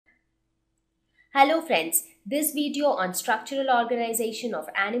Hello friends, this video on structural organization of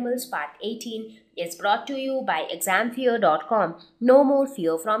animals part 18 is brought to you by examfear.com. No more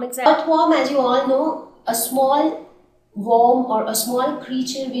fear from exam. Earthworm, as you all know, a small worm or a small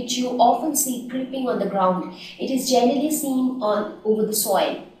creature which you often see creeping on the ground. It is generally seen over the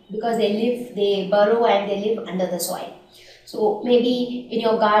soil because they burrow and they live under the soil. So maybe in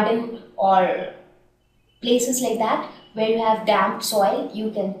your garden or places like that where you have damp soil,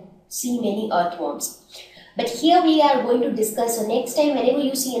 you can see many earthworms. But here we are going to discuss, so next time whenever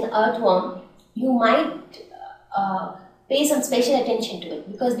you see an earthworm, you might pay some special attention to it,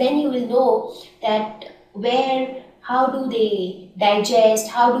 because then you will know that how do they digest,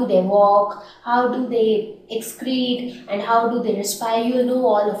 how do they walk, how do they excrete, and how do they respire. You will know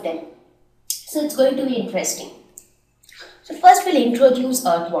all of them. So it's going to be interesting. So first we'll introduce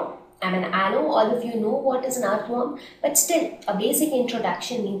earthworm. I know all of you know what is an earthworm, but still a basic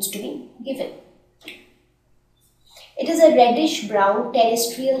introduction needs to be given. It is a reddish brown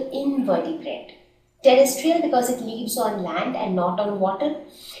terrestrial invertebrate. Terrestrial because it lives on land and not on water.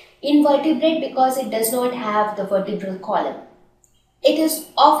 Invertebrate because it does not have the vertebral column. It is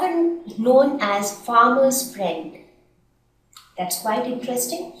often known as farmer's friend. That's quite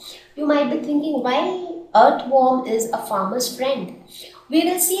interesting. You might be thinking, why earthworm is a farmer's friend? We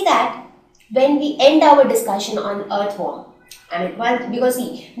will see that when we end our discussion on earthworm. Because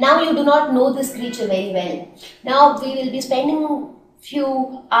see, now you do not know this creature very well. Now we will be spending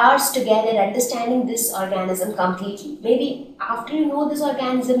few hours together understanding this organism completely. Maybe after you know this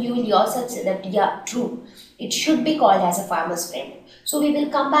organism, you will yourself say that, yeah, true, it should be called as a farmer's friend. So we will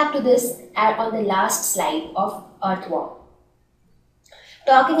come back to this on the last slide of earthworm.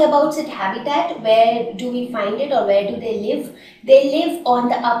 Talking about its habitat, where do we find it or where do they live? They live on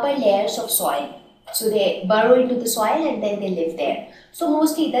the upper layers of soil. So they burrow into the soil and then they live there. So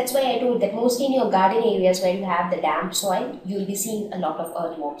mostly, that's why I told that mostly in your garden areas where you have the damp soil, you will be seeing a lot of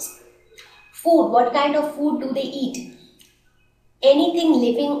earthworms. Food, what kind of food do they eat? Anything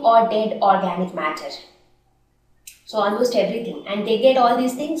living or dead organic matter. So almost everything. And they get all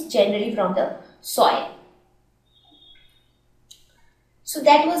these things generally from the soil. So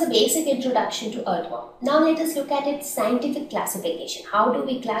that was a basic introduction to earthworm. Now let us look at its scientific classification. How do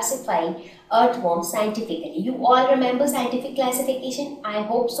we classify earthworm scientifically? You all remember scientific classification? I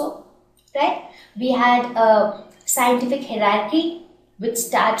hope so, right? We had a scientific hierarchy which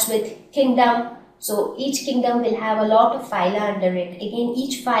starts with kingdom. So each kingdom will have a lot of phyla under it. Again,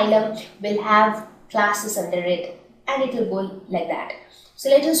 each phylum will have classes under it, and it will go like that. So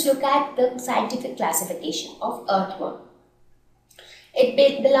let us look at the scientific classification of earthworm.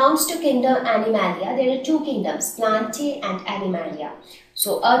 It belongs to kingdom Animalia. There are two kingdoms, Plantae and Animalia.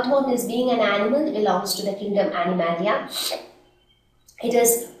 So earthworm, is being an animal, belongs to the kingdom Animalia. It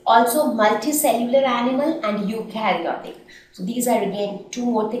is also multicellular animal and eukaryotic. So these are again two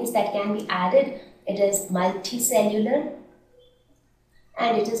more things that can be added. It is multicellular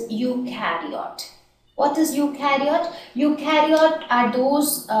and it is eukaryote. What is eukaryote? Eukaryote are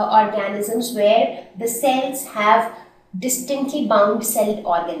those organisms where the cells have distinctly bound cell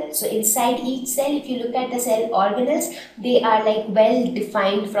organelles. So inside each cell, if you look at the cell organelles, they are like well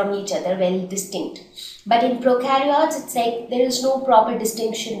defined from each other, well distinct. But in prokaryotes, it's like there is no proper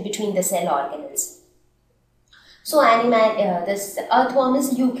distinction between the cell organelles. So this earthworm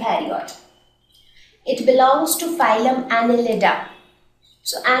is eukaryote. It belongs to phylum Annelida.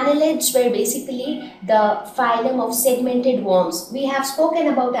 So annelids were basically the phylum of segmented worms. We have spoken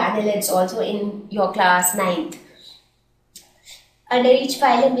about annelids also in your class 9th. Under each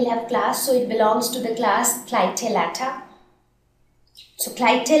phylum we'll have class, so it belongs to the class Clitellata. So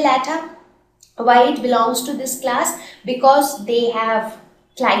Clitellata, why it belongs to this class? Because they have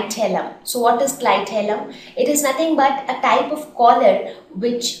clitellum. So what is clitellum? It is nothing but a type of collar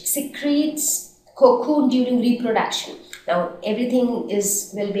which secretes cocoon during reproduction. Now everything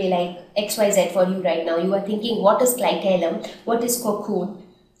will be like XYZ for you right now. You are thinking, what is clitellum? What is cocoon?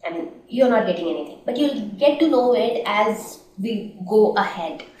 You're not getting anything, but you'll get to know it as we go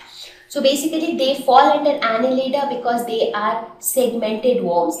ahead. So basically they fall under Annelida because they are segmented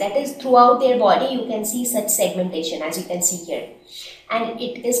worms. That is, throughout their body you can see such segmentation as you can see here. And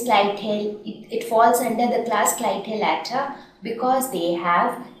it is it falls under the class Clitellata because they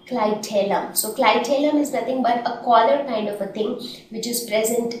have clitellum. So clitellum is nothing but a collar kind of a thing which is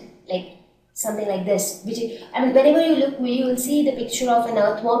present like something like this, whenever you look, you will see the picture of an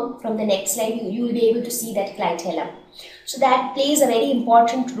earthworm. From the next slide, you will be able to see that clitellum. So that plays a very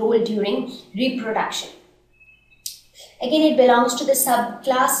important role during reproduction. Again, it belongs to the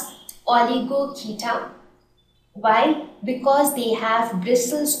subclass Oligochaeta. Why? Because they have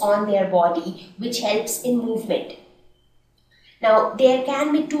bristles on their body which helps in movement. Now, there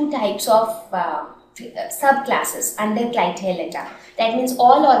can be two types of subclasses under Clitellata. That means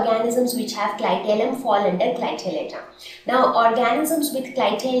all organisms which have clitellum fall under Clitellata. Now, organisms with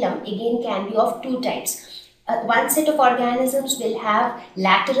clitellum again can be of two types. One set of organisms will have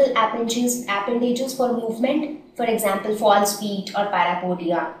lateral appendages for movement, for example, false feet or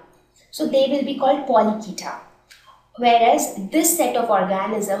parapodia. So, they will be called polychaeta. Whereas this set of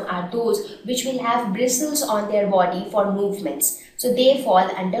organisms are those which will have bristles on their body for movements. So they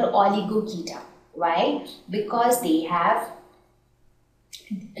fall under oligochaeta. Why? Because they have,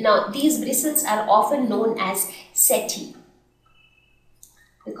 now these bristles are often known as setae.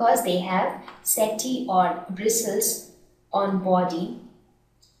 Because they have setae or bristles on body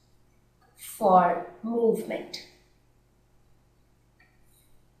for movement.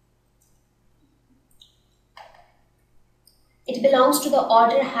 It belongs to the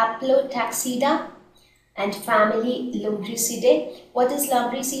order Haplotaxida and family Lumbricidae. What is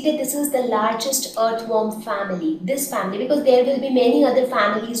Lumbricidae? This is the largest earthworm family. This family, because there will be many other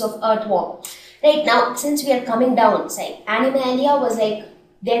families of earthworm. Right now, since we are coming down, say, Animalia was like,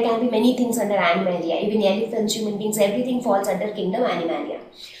 there can be many things under Animalia. Even elephants, human beings, everything falls under kingdom Animalia.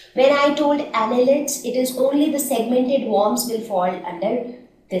 When I told Annelids, it is only the segmented worms will fall under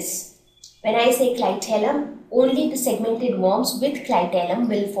this. When I say clitellum, only the segmented worms with clitellum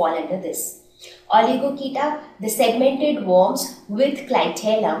will fall under this. Oligochaeta, the segmented worms with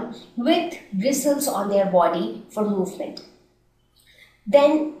clitellum with bristles on their body for movement.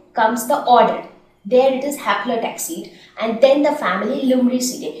 Then comes the order. There it is Haplotaxid, and then the family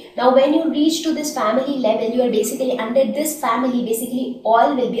Lumbricidae. Now when you reach to this family level, you are basically under this family, basically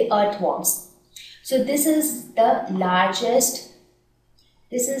all will be earthworms. So this is the largest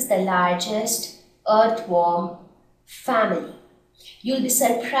earthworm family. You'll be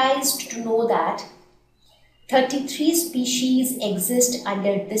surprised to know that 33 species exist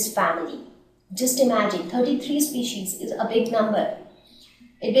under this family. Just imagine, 33 species is a big number.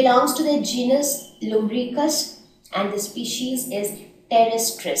 It belongs to the genus Lumbricus and the species is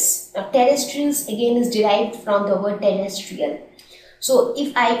terrestris. Now terrestris again is derived from the word terrestrial. So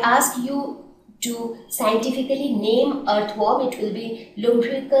if I ask you to scientifically name earthworm, it will be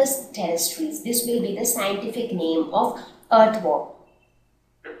Lumbricus terrestris. This will be the scientific name of earthworm.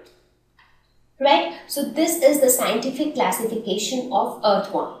 Right? So this is the scientific classification of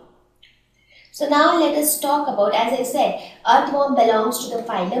earthworm. So now let us talk about, as I said, earthworm belongs to the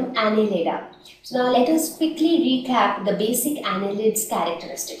phylum Annelida. So now let us quickly recap the basic Annelids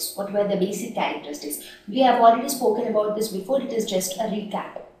characteristics. What were the basic characteristics? We have already spoken about this before, it is just a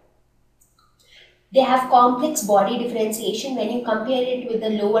recap. They have complex body differentiation when you compare it with the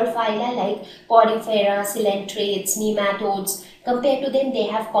lower phyla like Podifera, coelentrates, nematodes. Compared to them, they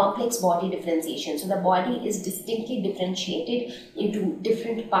have complex body differentiation. So the body is distinctly differentiated into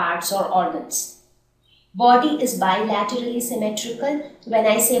different parts or organs. Body is bilaterally symmetrical. When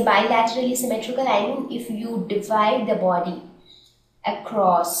I say bilaterally symmetrical, I mean if you divide the body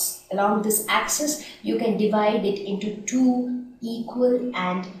across along this axis, you can divide it into two equal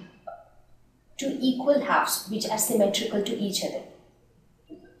halves which are symmetrical to each other.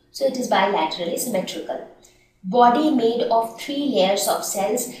 So it is bilaterally symmetrical. Body made of 3 layers of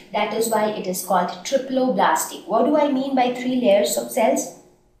cells, that is why it is called triploblastic. What do I mean by 3 layers of cells?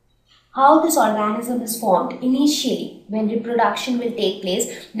 How this organism is formed initially when reproduction will take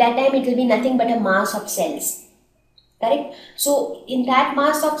place, that time it will be nothing but a mass of cells. Correct? So in that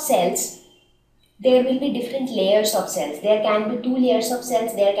mass of cells, there will be different layers of cells. There can be 2 layers of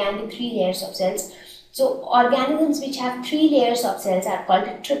cells, there can be 3 layers of cells. So organisms which have 3 layers of cells are called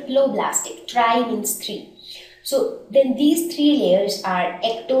triploblastic. Tri means 3. So then these 3 layers are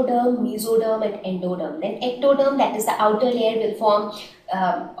ectoderm, mesoderm and endoderm. Then ectoderm, that is the outer layer, will form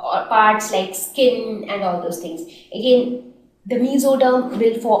parts like skin and all those things. Again, the mesoderm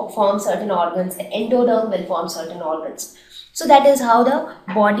will form certain organs, the endoderm will form certain organs. So that is how the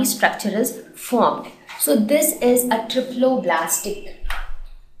body structure is formed. So this is a triploblastic.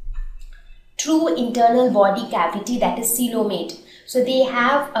 True internal body cavity, that is coelomate. So they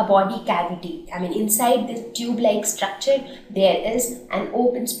have a body cavity. I mean, inside this tube-like structure, there is an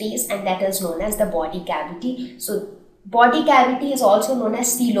open space and that is known as the body cavity. So body cavity is also known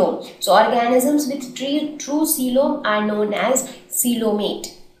as coelom. So organisms with true coelom are known as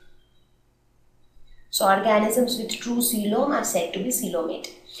coelomate. So organisms with true coelom are said to be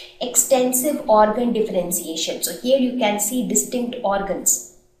coelomate. Extensive organ differentiation. So here you can see distinct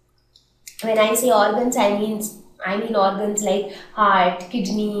organs. When I say organs, I mean organs like heart,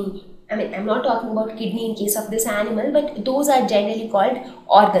 kidney, I mean, I'm not talking about kidney in case of this animal, but those are generally called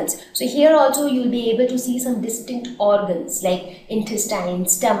organs. So here also you'll be able to see some distinct organs like intestine,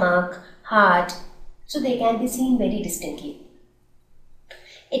 stomach, heart. So they can be seen very distinctly.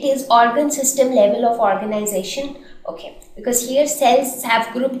 It is organ system level of organization. Okay, because here cells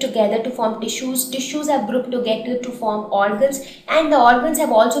have grouped together to form tissues, tissues have grouped together to form organs, and the organs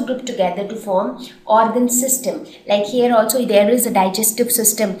have also grouped together to form organ system. Like here also there is a digestive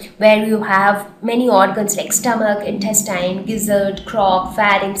system where you have many organs like stomach, intestine, gizzard, crop,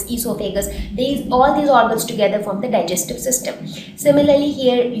 pharynx, esophagus. All these organs together form the digestive system. Similarly,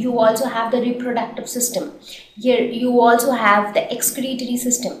 here you also have the reproductive system. Here you also have the excretory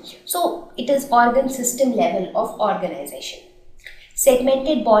system. So it is organ system level of organization.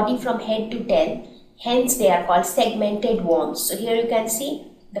 Segmented body from head to tail, hence they are called segmented worms. So here you can see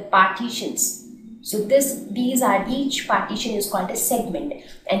the partitions. So each partition is called a segment,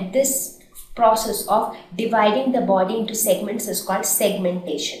 and this process of dividing the body into segments is called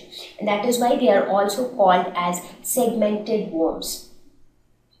segmentation, and that is why they are also called as segmented worms.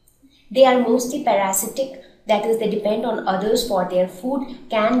 They are mostly parasitic, that is, they depend on others for their food,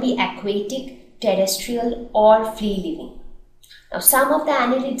 can be aquatic, terrestrial, or free living. Now, some of the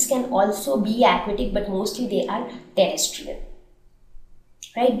annelids can also be aquatic, but mostly they are terrestrial.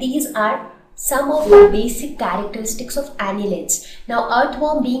 Right? These are some of the basic characteristics of annelids. Now,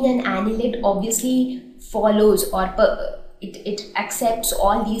 earthworm being an annelid obviously follows or it accepts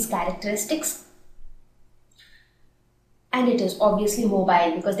all these characteristics. And it is obviously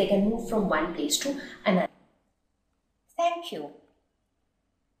mobile because they can move from one place to another. Thank you.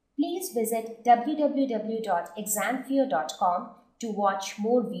 Please visit www.examfear.com to watch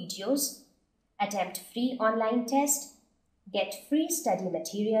more videos, attempt free online test, get free study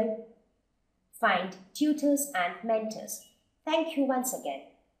material, find tutors and mentors. Thank you once again.